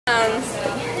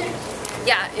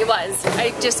Yeah, it was.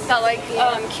 I just felt like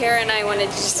Kara and I wanted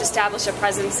to just establish a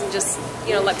presence and just,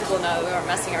 you know, let people know we weren't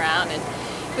messing around, and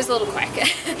it was a little quick.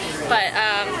 But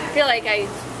I feel like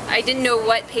I didn't know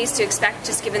what pace to expect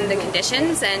just given the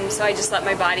conditions, and so I just let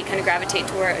my body kind of gravitate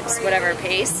towards whatever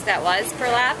pace that was per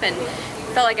lap, and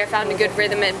felt like I found a good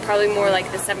rhythm and probably more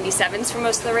like the 77s for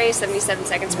most of the race, 77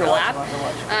 seconds per lap.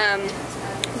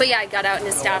 But yeah, I got out and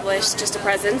established just a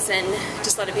presence and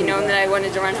just let it be known that I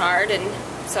wanted to run hard, and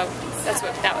so that's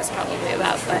what that was probably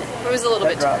about, but it was a little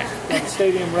bit too quick.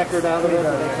 Stadium record out of it, did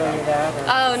they tell you that?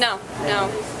 Oh, no.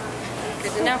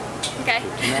 Good to know. Okay.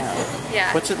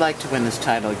 Yeah. What's it like to win this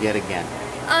title yet again?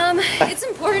 It's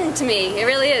important to me. It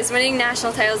really is. Winning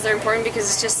national titles are important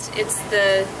because it's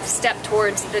the step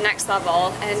towards the next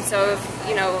level, and so,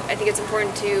 you know, I think it's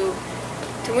important to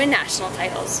win national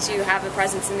titles, to have a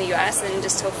presence in the U.S. and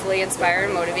just hopefully inspire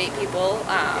and motivate people.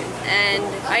 And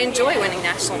I enjoy winning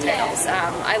national titles.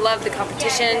 I love the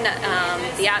competition,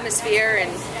 the atmosphere,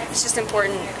 and it's just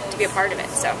important to be a part of it.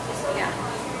 So, yeah.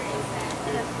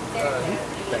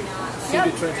 See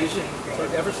the transition,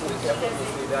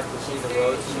 effortlessly back to seeing the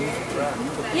roads, track.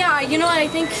 Yeah, you know, I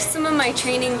think some of my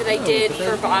training that I did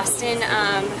for Boston,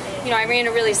 you know, I ran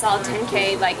a really solid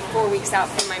 10K like 4 weeks out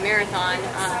from my marathon,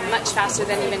 much faster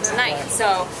than even tonight.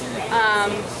 So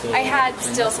I had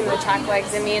still some of the track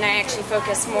legs in me, and I actually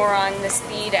focused more on the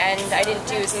speed, and I didn't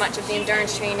do as much of the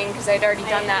endurance training because I'd already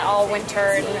done that all winter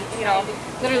and, you know,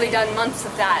 literally done months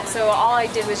of that. So all I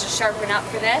did was just sharpen up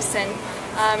for this, and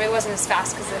it wasn't as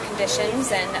fast because of the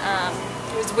conditions, and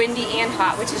it was windy and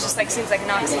hot, which is just like seems like an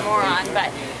oxymoron.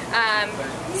 But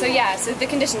so yeah, so the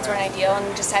conditions weren't ideal,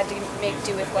 and just had to make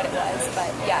do with what it was.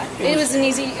 But yeah, it was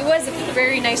a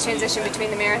very nice transition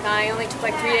between the marathon. I only took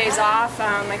like 3 days off.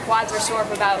 My quads were sore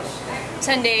for about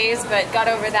 10 days, but got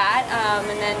over that,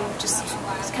 and then just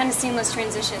kind of seamless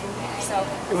transition. So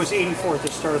it was 84 at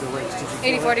the start of the race. Did you feel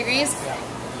 84 degrees?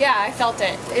 Yeah, I felt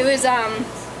it. It was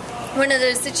one of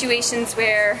those situations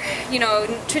where, you know,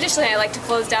 traditionally I like to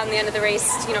close down the end of the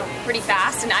race, you know, pretty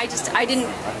fast, and I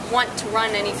didn't want to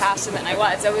run any faster than I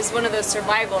was. It was one of those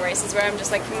survival races where I'm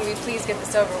just like, can we please get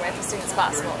this over with as soon as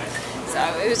possible? So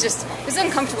it was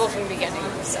uncomfortable from the beginning.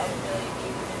 So.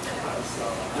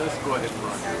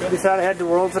 You thought I had the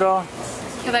Worlds at all?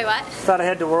 Have I what? Thought I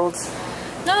had the Worlds?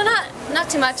 No, not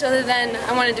too much, other than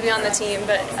I wanted to be on the team,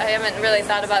 but I haven't really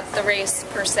thought about the race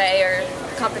per se or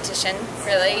competition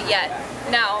really yet.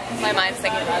 Now my mind's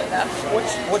thinking about it though.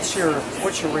 What's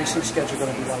your racing schedule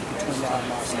going to be like between now and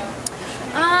Moscow?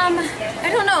 I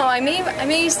don't know. I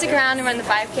may stick around and run the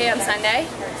 5K on Sunday,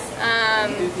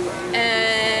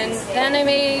 and then I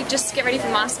may just get ready for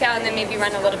Moscow and then maybe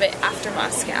run a little bit after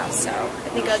Moscow. So I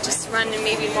think I'll just run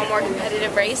maybe one more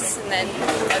competitive race, and then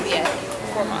that'll be it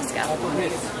for Moscow.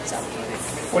 So.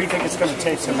 What do you think it's going to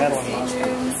take to medal in Moscow?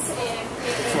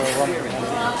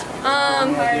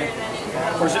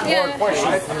 Or is it more a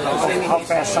question of how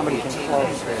fast somebody can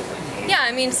close? Yeah,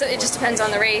 I mean, so it just depends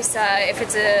on the race. If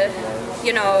it's a,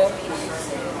 you know,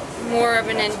 more of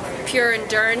an pure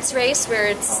endurance race where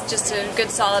it's just a good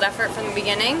solid effort from the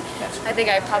beginning, I think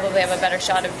I probably have a better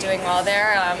shot of doing well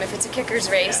there. If it's a kicker's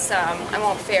race, I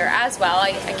won't fare as well.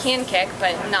 I can kick,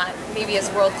 but not maybe as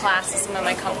world class as some of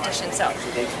my competition. So,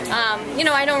 you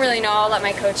know, I don't really know. I'll let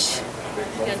my coach,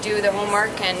 you know, do the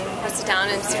homework, and we'll sit down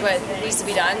and see what needs to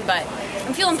be done. But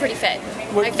I'm feeling pretty fit.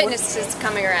 My fitness is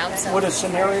coming around. So. Would a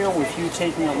scenario with you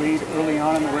taking a lead early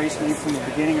on in the race, maybe from the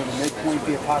beginning or the midpoint,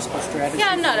 be a possible strategy?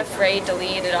 Yeah, I'm not afraid to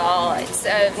lead at all. It's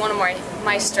one of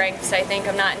my strengths, I think.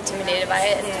 I'm not intimidated by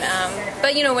it. And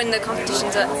but you know, when the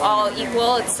competition's all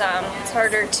equal, it's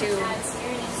harder to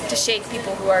shake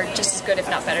people who are just as good, if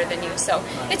not better, than you. So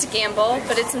it's a gamble,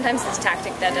 but sometimes it's a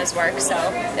tactic that does work. So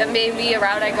that may be a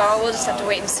route I go. We'll just have to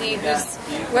wait and see the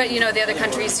other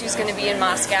countries, who's going to be in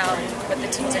Moscow, and what the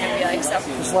teams are going to be like. So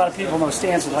there's a lot of people in those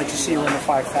stands that like to see you in the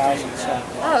 5,000. So.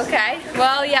 Oh, okay.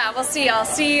 Well, yeah, we'll see. I'll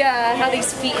see how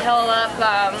these feet heal up.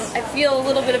 I feel a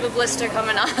little bit of a blister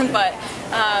coming on, but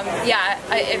yeah,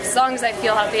 as long as I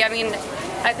feel healthy. I mean,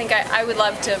 I think I would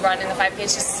love to run in the 5K.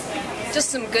 It's just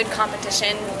some good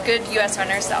competition, good U.S.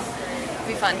 runners, so it'll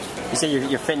be fun. You say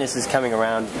your fitness is coming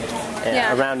around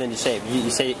into shape. You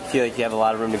say feel like you have a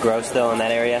lot of room to grow still in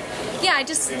that area? Yeah, I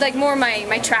just like more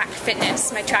my track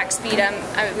fitness, my track speed.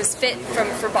 I was fit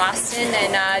for Boston,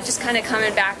 and just kind of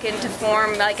coming back into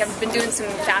form. Like I've been doing some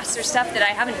faster stuff that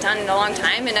I haven't done in a long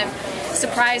time, and I've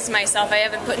surprised myself. I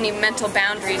haven't put any mental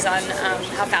boundaries on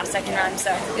how fast I can run,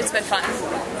 so it's been fun.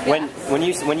 Yeah. When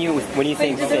you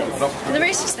think fit? Did the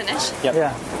race just finish? Yep.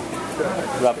 Yeah.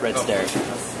 Rough red stairs.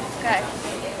 Okay.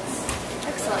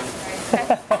 Excellent.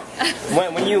 Okay.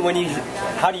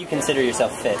 How do you consider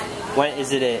yourself fit? When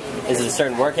is it a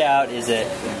certain workout? Is it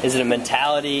a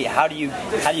mentality? How do you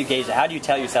gauge it? How do you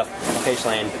tell yourself, okay,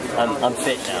 Shalane, I'm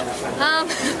fit now?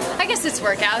 I guess it's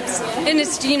workouts, and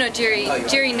it's, you know,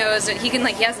 Jerry knows that he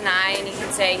has an eye, and he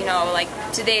can say, you know, like,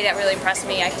 today that really impressed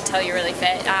me. I can tell you're really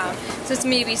fit. So it's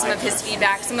maybe some of his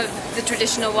feedback. Some of the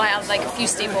traditional, we'll have like a few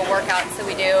staple workouts that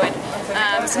we do, and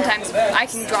sometimes I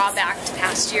can draw back to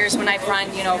past years when I've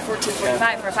run, you know,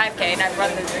 14:45 for a 5K, and I've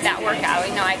run that workout.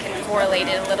 You know, I can correlate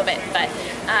it a little bit, but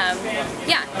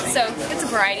yeah. So it's a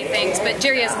variety of things. But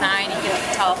Jerry has an eye, and he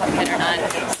can tell if I'm fit or not.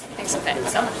 I think so fit,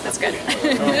 so that's good.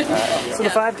 So the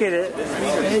 5K,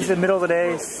 is the middle of the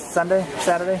day, Sunday,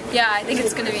 Saturday? Yeah, I think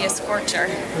it's going to be a scorcher.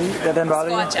 That doesn't bother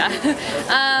you?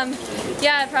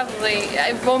 Yeah, probably.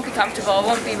 It won't be comfortable. It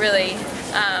won't be really.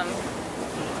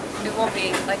 It won't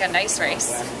be like a nice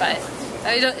race, but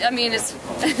I mean,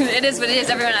 it is what it is.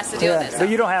 Everyone has to deal with it. So. But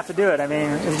you don't have to do it. I mean,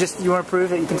 it's just you want to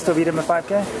prove that you can still beat him at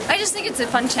 5K? I just think it's a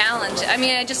fun challenge. I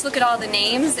mean, I just look at all the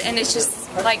names, and it's just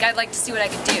like I'd like to see what I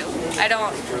could do. I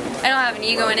don't have an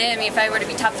ego in it. I mean, if I were to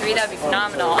be top 3, that would be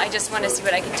phenomenal. I just want to see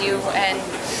what I could do and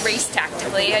race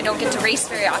tactically. I don't get to race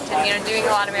very often. You know, doing a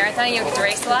lot of marathoning, you don't get to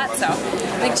race a lot, so I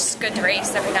think it's just good to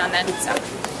race every now and then. So.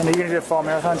 And are you going to do a fall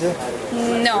marathon too?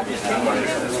 No. No.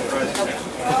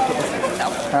 No.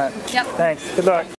 All right. Yep. Thanks. Good luck.